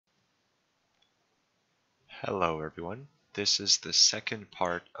Hello everyone, this is the second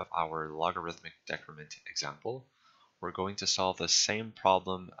part of our logarithmic decrement example. We're going to solve the same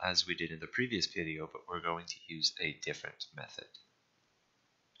problem as we did in the previous video, but we're going to use a different method.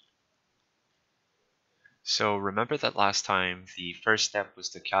 So remember that last time the first step was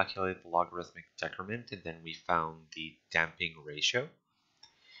to calculate the logarithmic decrement, and then we found the damping ratio.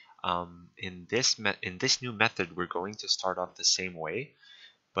 In this new method, we're going to start off the same way,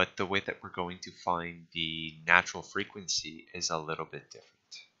 but the way that we're going to find the natural frequency is a little bit different.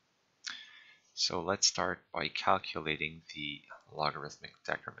 So let's start by calculating the logarithmic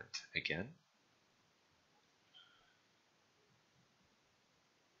decrement again.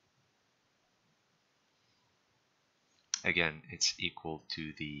 Again, it's equal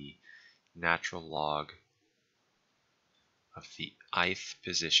to the natural log of the ith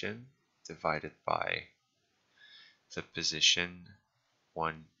position divided by the position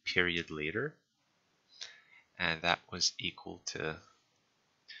 1 period later. And that was equal to,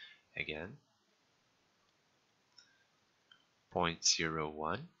 again,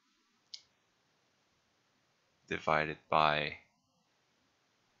 0.01 divided by,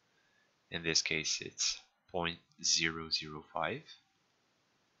 in this case, it's 0.005.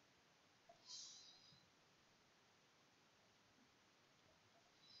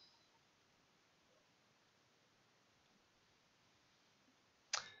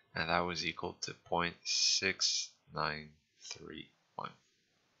 And that was equal to 0.6931.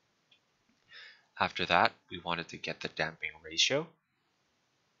 After that, we wanted to get the damping ratio.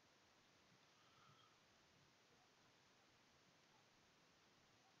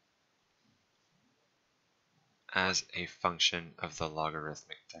 As a function of the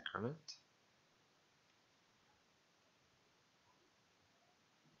logarithmic decrement.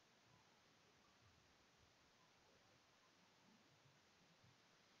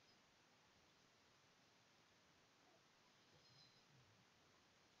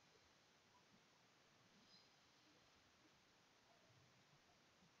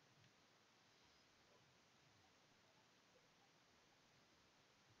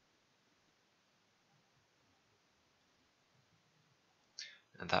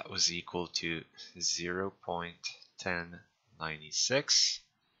 And that was equal to 0.1096.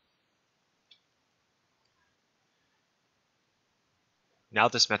 Now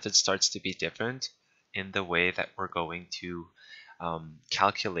this method starts to be different in the way that we're going to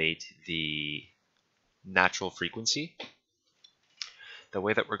calculate the natural frequency. The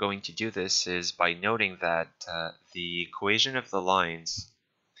way that we're going to do this is by noting that the equation of the lines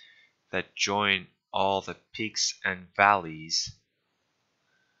that join all the peaks and valleys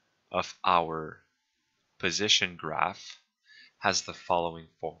of our position graph has the following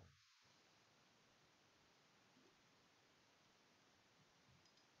form.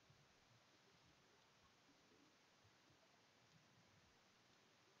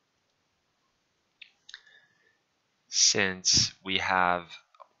 Since we have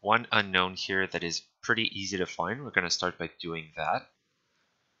one unknown here that is pretty easy to find, we're going to start by doing that.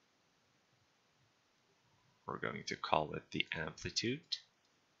 We're going to call it the amplitude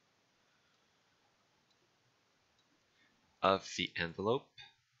of the envelope.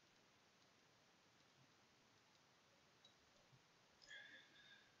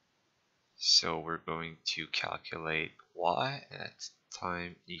 So we're going to calculate y at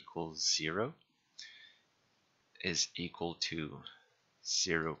time equals 0 is equal to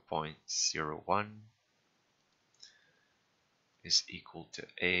 0.01 is equal to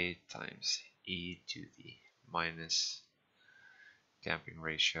a times e to the minus damping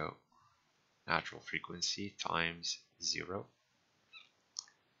ratio natural frequency times 0,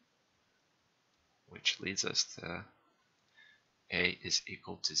 which leads us to a is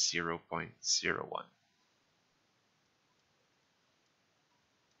equal to 0.01.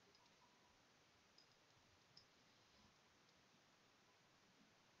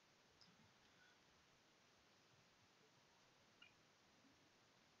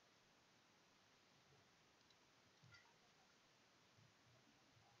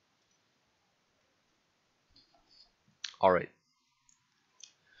 All right.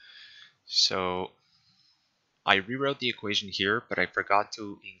 So I rewrote the equation here, but I forgot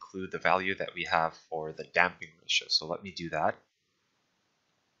to include the value that we have for the damping ratio. So let me do that.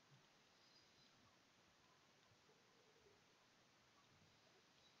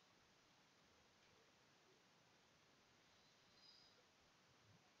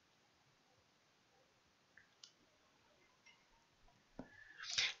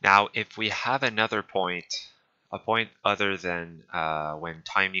 Now, if we have another point, a point other than when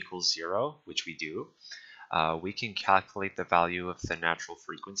time equals 0, which we do, we can calculate the value of the natural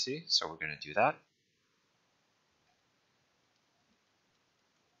frequency. So we're going to do that.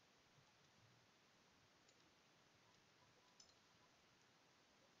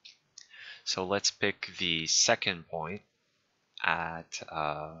 So let's pick the second point at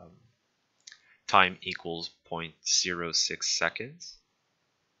time equals 0.06 seconds.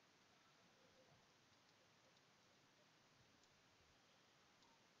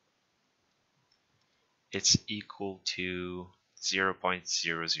 It's equal to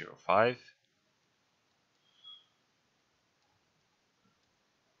 0.005,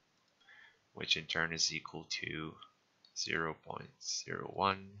 which in turn is equal to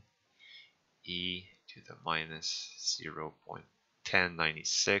 0.01 e to the minus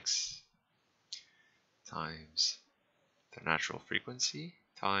 0.1096 times the natural frequency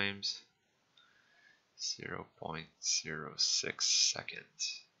times 0.06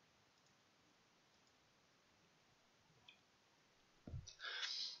 seconds.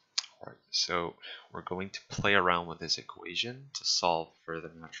 Alright, so we're going to play around with this equation to solve for the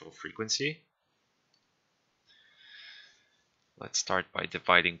natural frequency. Let's start by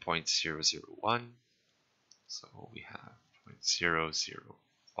dividing 0.001. So we have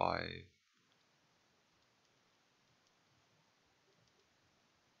 0.005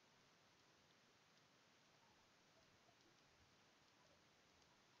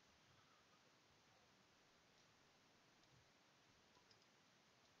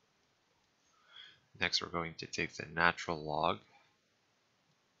 Next, we're going to take the natural log.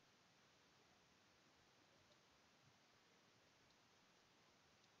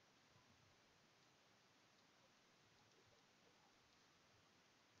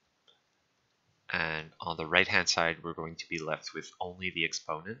 And on the right-hand side, we're going to be left with only the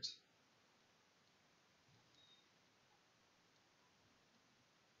exponent.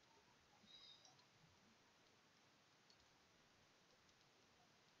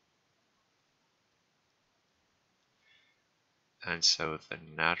 And so the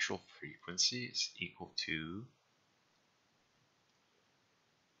natural frequency is equal to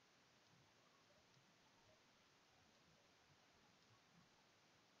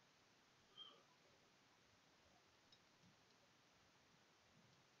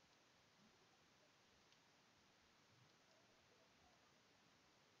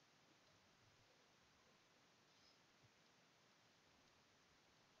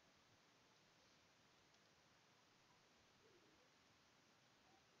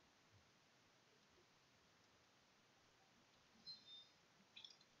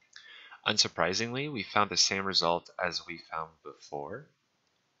Unsurprisingly, we found the same result as we found before,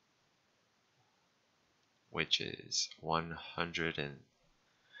 which is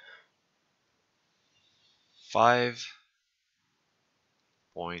 105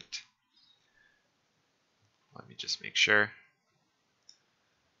 point, let me just make sure.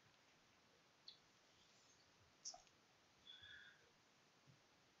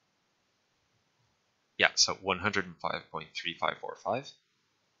 Yeah, so 105.3545.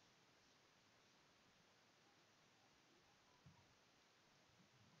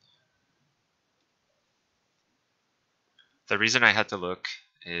 The reason I had to look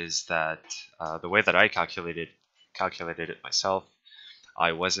is that the way that I calculated it myself,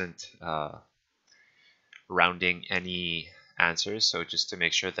 I wasn't rounding any answers, so just to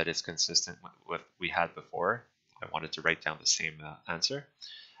make sure that it's consistent with what we had before, I wanted to write down the same answer.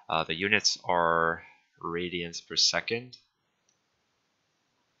 The units are radians per second.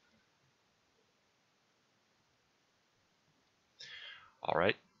 All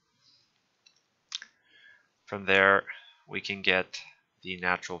right. From there, we can get the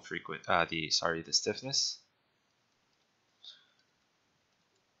natural the stiffness.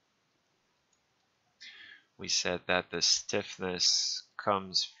 We said that the stiffness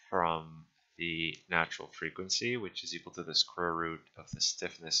comes from the natural frequency, which is equal to the square root of the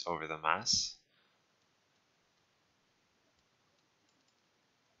stiffness over the mass.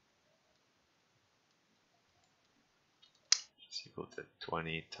 It's equal to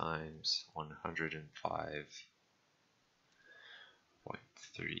 20 times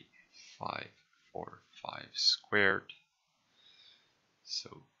 105.3545 squared.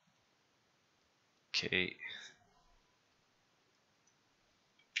 So K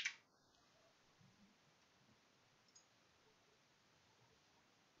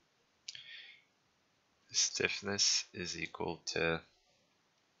stiffness is equal to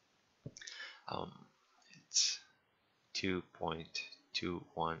it's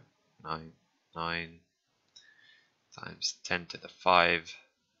 2.2199 times 10 to the 5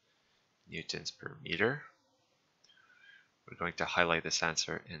 newtons per meter. We're going to highlight this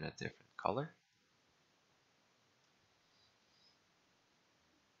answer in a different color.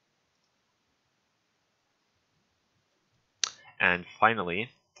 And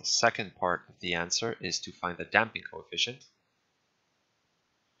finally, the second part of the answer is to find the damping coefficient.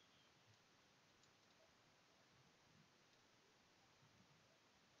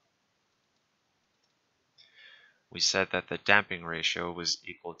 we said that the damping ratio was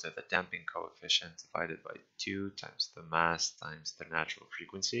equal to the damping coefficient divided by 2 times the mass times the natural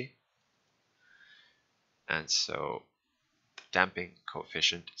frequency. And so the damping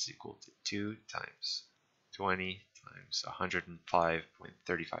coefficient is equal to 2 times 20 times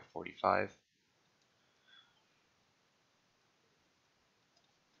 105.3545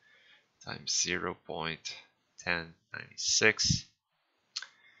 times 0.1096.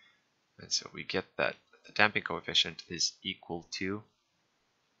 And so we get that the damping coefficient is equal to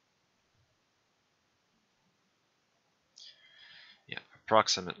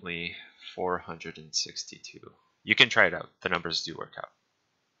approximately 462. You can try it out. The numbers do work out.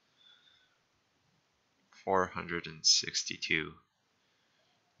 462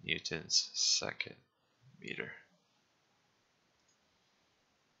 newtons second meter.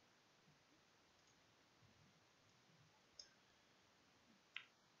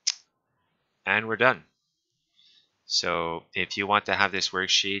 And we're done. So if you want to have this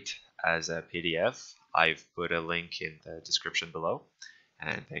worksheet as a PDF, I've put a link in the description below.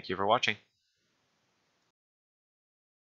 And thank you for watching.